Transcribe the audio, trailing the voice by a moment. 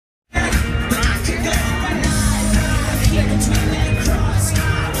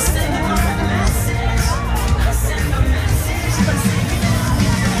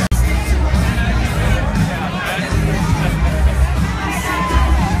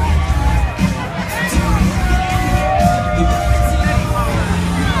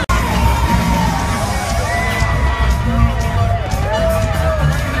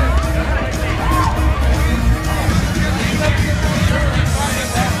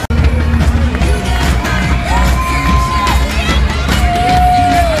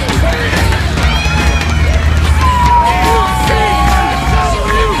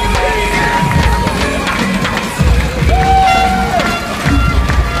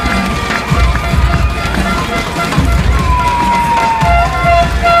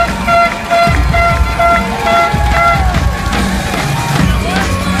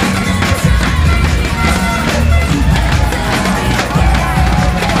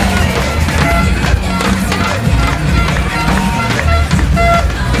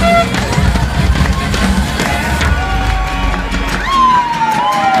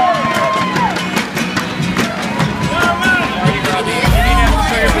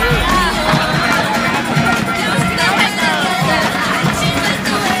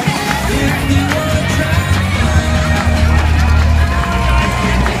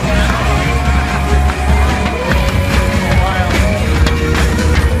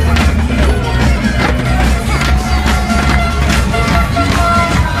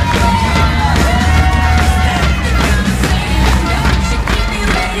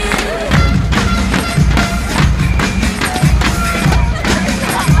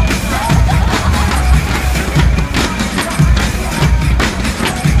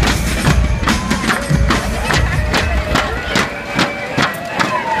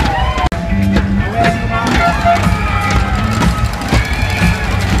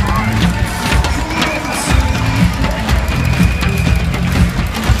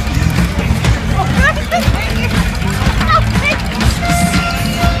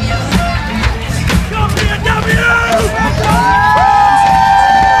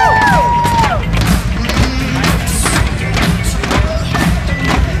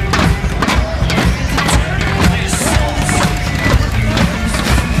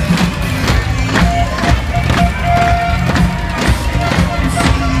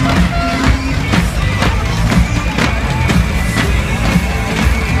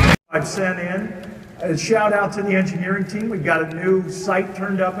I've sent in. A shout out to the engineering team. We've got a new site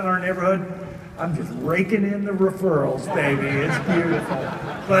turned up in our neighborhood. I'm just raking in the referrals, baby. It's beautiful.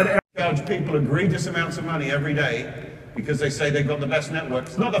 But charge people egregious amounts of money every day because they say they've got the best network.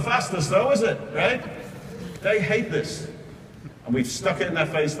 It's not the fastest though, is it? Right? They hate this. And we've stuck it in their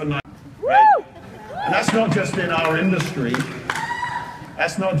face for 9 years. Right? And that's not just in our industry.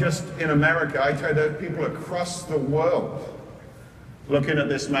 That's not just in America. I tell you, there are people across the world looking at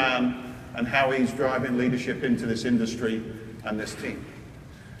this man and how he's driving leadership into this industry and this team.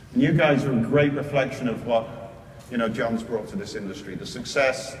 And you guys are a great reflection of what, John's brought to this industry. The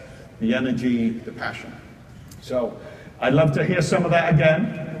success, the energy, the passion. So I'd love to hear some of that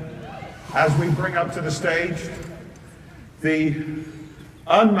again as we bring up to the stage the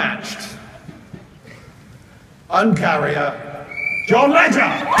unmatched, uncarrier, John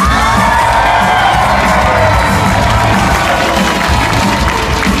Legere.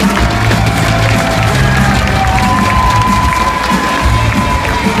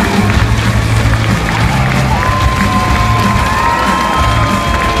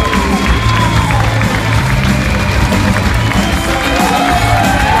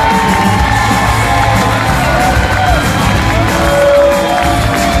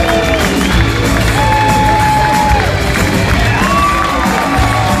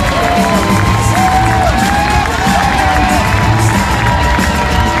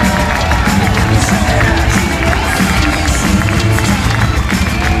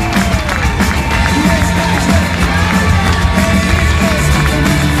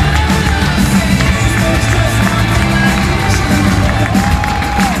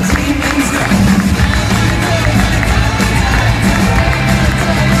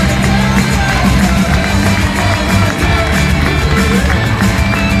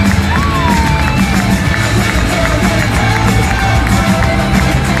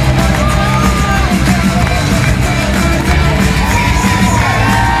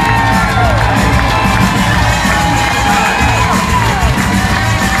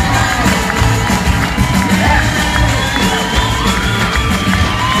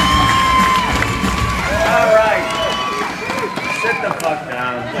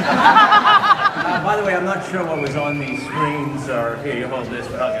 By the way, I'm not sure what was on these screens, or here, you hold this,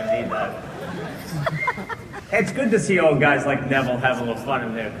 we're not going to need that. It's good to see old guys like Neville have a little fun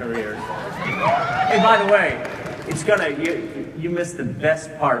in their careers. Hey, by the way, you missed the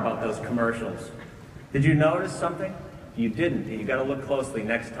best part about those commercials. Did you notice something? You didn't, and you got to look closely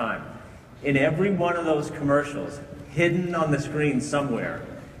next time. In every one of those commercials, hidden on the screen somewhere,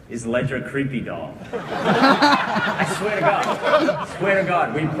 is Ledger Creepy Doll. I swear to God. Swear to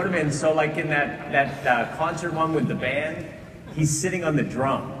God. We put him in, so like in that concert one with the band, he's sitting on the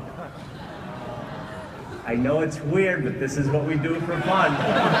drum. I know it's weird, but this is what we do for fun.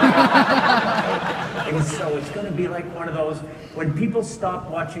 And so it's going to be like one of those, when people stop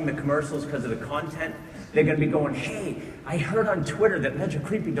watching the commercials because of the content, they're going to be going, hey, I heard on Twitter that Ledger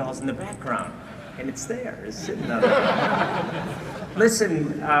Creepy Doll's in the background. And it's there, it's sitting there.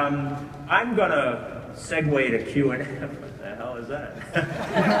 Listen, I'm going to segue to Q&A. What the hell is that?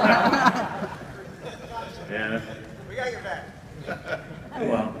 Yeah. We got your back.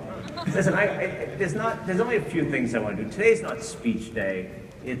 Well, listen, there's only a few things I want to do. Today's not speech day,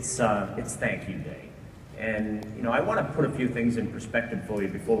 it's thank you day. And, I want to put a few things in perspective for you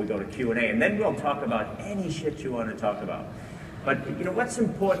before we go to Q&A, and then we'll talk about any shit you want to talk about. But, what's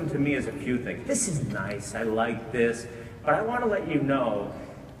important to me is a few things. This is nice, I like this, but I want to let you know,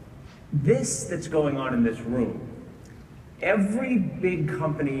 this that's going on in this room, every big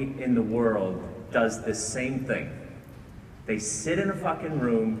company in the world does the same thing. They sit in a fucking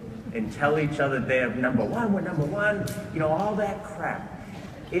room and tell each other they're number one, we're number one, all that crap.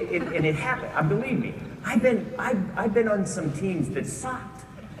 And it happened, believe me, I've been on some teams that sucked.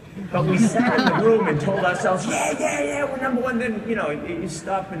 But we sat in the room and told ourselves, yeah, we're number one. Then, you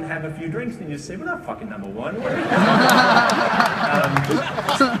stop and have a few drinks and you say, we're not fucking number one.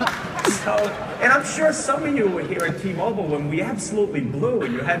 And I'm sure some of you were here at T-Mobile when we absolutely blew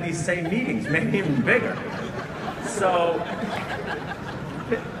and you had these same meetings, maybe even bigger. So,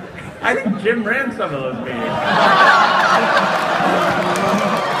 I think Jim ran some of those meetings.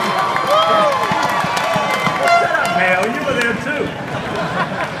 Shut up, Mayo, you were there too.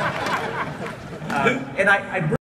 And I